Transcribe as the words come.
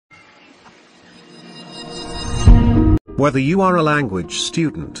Whether you are a language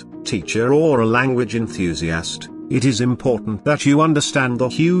student, teacher or a language enthusiast, it is important that you understand the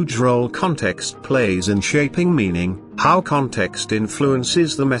huge role context plays in shaping meaning, how context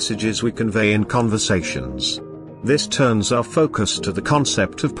influences the messages we convey in conversations. This turns our focus to the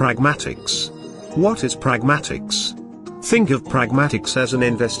concept of pragmatics. What is pragmatics? Think of pragmatics as an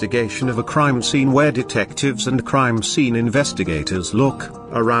investigation of a crime scene where detectives and crime scene investigators look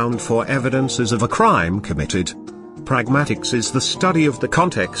around for evidences of a crime committed. Pragmatics is the study of the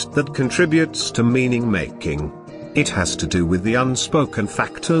context that contributes to meaning making. It has to do with the unspoken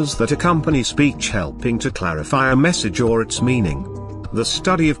factors that accompany speech, helping to clarify a message or its meaning. The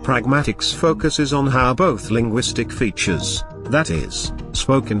study of pragmatics focuses on how both linguistic features, that is,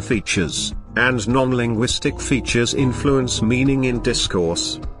 spoken features, and non-linguistic features influence meaning in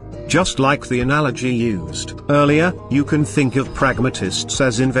discourse. Just like the analogy used earlier, you can think of pragmatists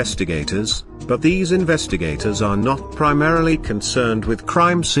as investigators, but these investigators are not primarily concerned with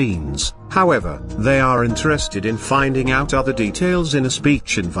crime scenes. However, they are interested in finding out other details in a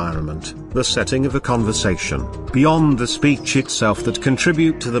speech environment, the setting of a conversation, beyond the speech itself, that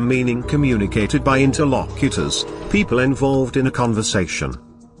contribute to the meaning communicated by interlocutors, people involved in a conversation.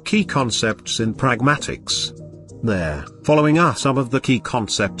 Key concepts in pragmatics. Following are some of the key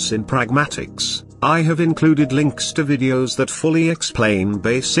concepts in pragmatics. I have included links to videos that fully explain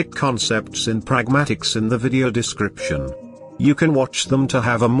basic concepts in pragmatics in the video description. You can watch them to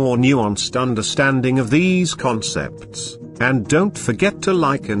have a more nuanced understanding of these concepts, and don't forget to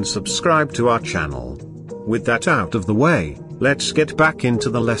like and subscribe to our channel. With that out of the way, let's get back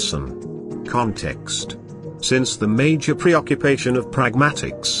into the lesson. Context. Since the major preoccupation of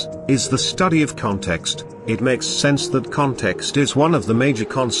pragmatics is the study of context, it makes sense that context is one of the major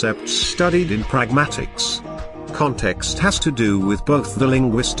concepts studied in pragmatics. Context has to do with both the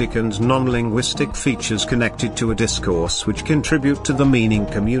linguistic and non-linguistic features connected to a discourse which contribute to the meaning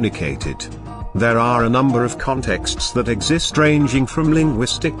communicated. There are a number of contexts that exist, ranging from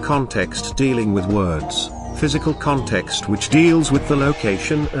linguistic context dealing with words, physical context which deals with the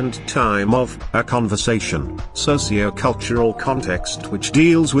location and time of a conversation, socio-cultural context which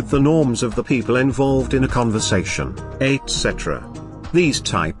deals with the norms of the people involved in a conversation, etc. These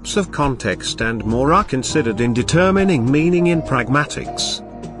types of context and more are considered in determining meaning in pragmatics.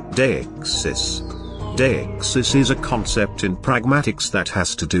 Deixis. Deixis is a concept in pragmatics that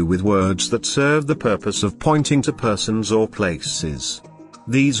has to do with words that serve the purpose of pointing to persons or places.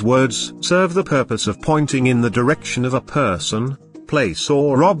 These words serve the purpose of pointing in the direction of a person, place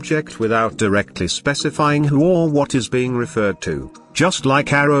or object without directly specifying who or what is being referred to, just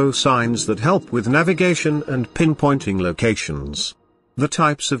like arrow signs that help with navigation and pinpointing locations. The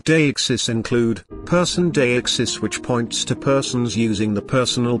types of deixis include person deixis, which points to persons using the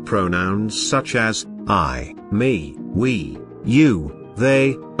personal pronouns such as I, me, we, you,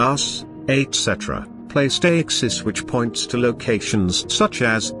 they, us, etc. Place deixis, which points to locations such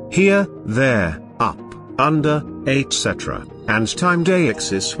as here, there, up, under, etc. And time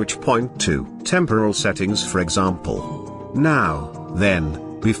deixis, which point to temporal settings, for example, now,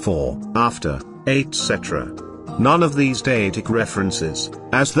 then, before, after, etc. None of these deictic references,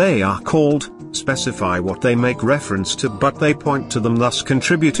 as they are called, specify what they make reference to, but they point to them, thus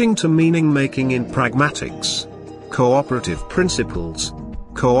contributing to meaning making in pragmatics. Cooperative principles.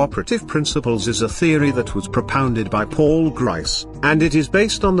 Cooperative principles is a theory that was propounded by Paul Grice, and it is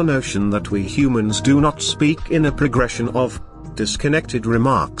based on the notion that we humans do not speak in a progression of disconnected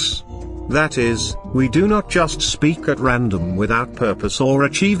remarks. That is, we do not just speak at random without purpose or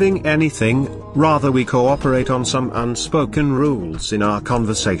achieving anything, rather we cooperate on some unspoken rules in our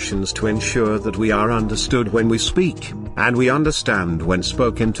conversations to ensure that we are understood when we speak, and we understand when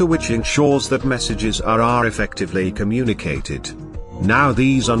spoken to, which ensures that messages are effectively communicated. Now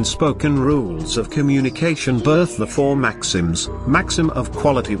these unspoken rules of communication birth the four maxims: maxim of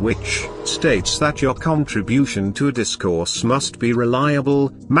quality, which states that your contribution to a discourse must be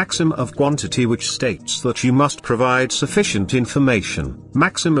reliable; maxim of quantity, which states that you must provide sufficient information;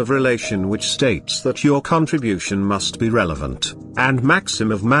 maxim of relation, which states that your contribution must be relevant; and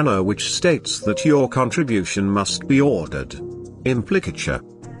maxim of manner, which states that your contribution must be ordered. Implicature.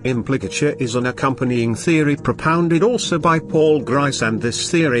 Implicature is an accompanying theory propounded also by Paul Grice, and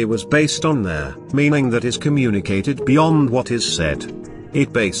this theory was based on their meaning that is communicated beyond what is said.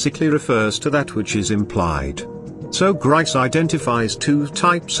 It basically refers to that which is implied. So Grice identifies two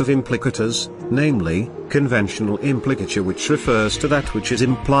types of implicators, namely, conventional implicature, which refers to that which is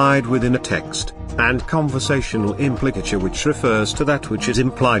implied within a text, and conversational implicature, which refers to that which is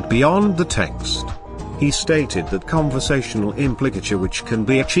implied beyond the text. He stated that conversational implicature, which can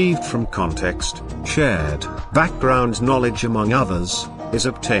be achieved from context, shared, background knowledge among others, is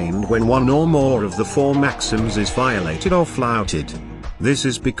obtained when one or more of the four maxims is violated or flouted. This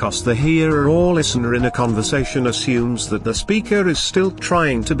is because the hearer or listener in a conversation assumes that the speaker is still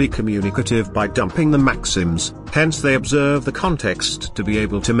trying to be communicative by dumping the maxims, hence they observe the context to be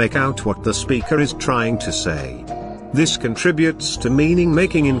able to make out what the speaker is trying to say. This contributes to meaning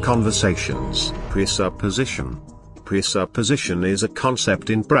making in conversations. Presupposition. Presupposition is a concept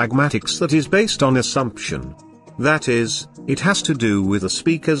in pragmatics that is based on assumption. That is, it has to do with the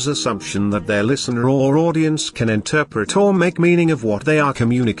speaker's assumption that their listener or audience can interpret or make meaning of what they are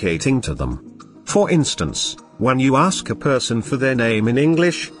communicating to them. For instance, when you ask a person for their name in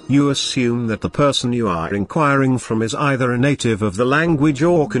English, you assume that the person you are inquiring from is either a native of the language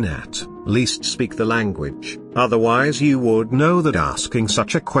or can at least speak the language. Otherwise you would know that asking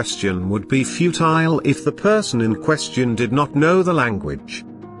such a question would be futile if the person in question did not know the language.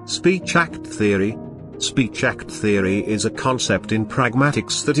 Speech act theory. Speech act theory is a concept in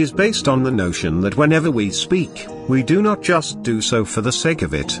pragmatics that is based on the notion that whenever we speak, we do not just do so for the sake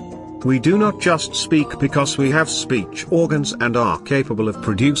of it. We do not just speak because we have speech organs and are capable of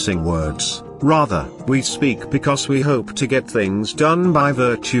producing words. Rather, we speak because we hope to get things done by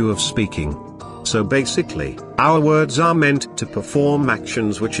virtue of speaking. So basically, our words are meant to perform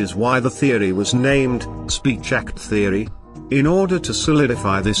actions, which is why the theory was named speech act theory. In order to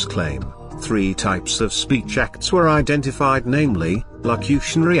solidify this claim, three types of speech acts were identified, namely,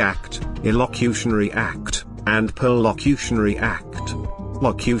 locutionary act, illocutionary act, and perlocutionary act.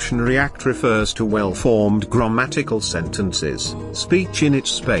 Locutionary act refers to well-formed grammatical sentences, speech in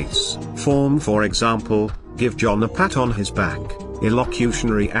its space, form, for example, give John a pat on his back.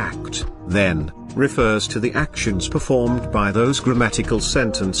 Illocutionary act, then, refers to the actions performed by those grammatical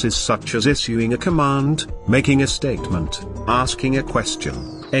sentences, such as issuing a command, making a statement, asking a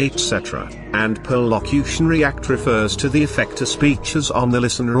question, etc. And perlocutionary act refers to the effect a speech has on the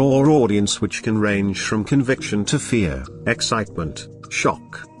listener or audience, which can range from conviction to fear, excitement,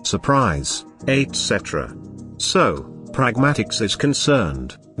 shock, surprise, etc. So, pragmatics is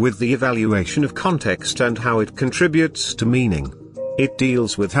concerned with the evaluation of context and how it contributes to meaning. It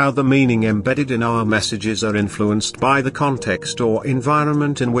deals with how the meaning embedded in our messages are influenced by the context or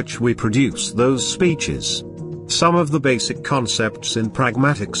environment in which we produce those speeches. Some of the basic concepts in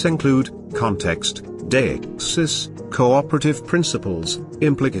pragmatics include context, deixis, cooperative principles,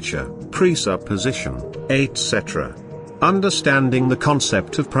 implicature, presupposition, etc. Understanding the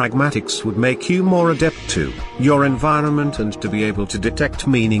concept of pragmatics would make you more adept to your environment and to be able to detect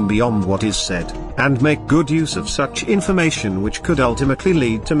meaning beyond what is said, and make good use of such information, which could ultimately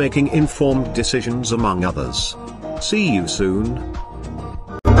lead to making informed decisions among others. See you soon.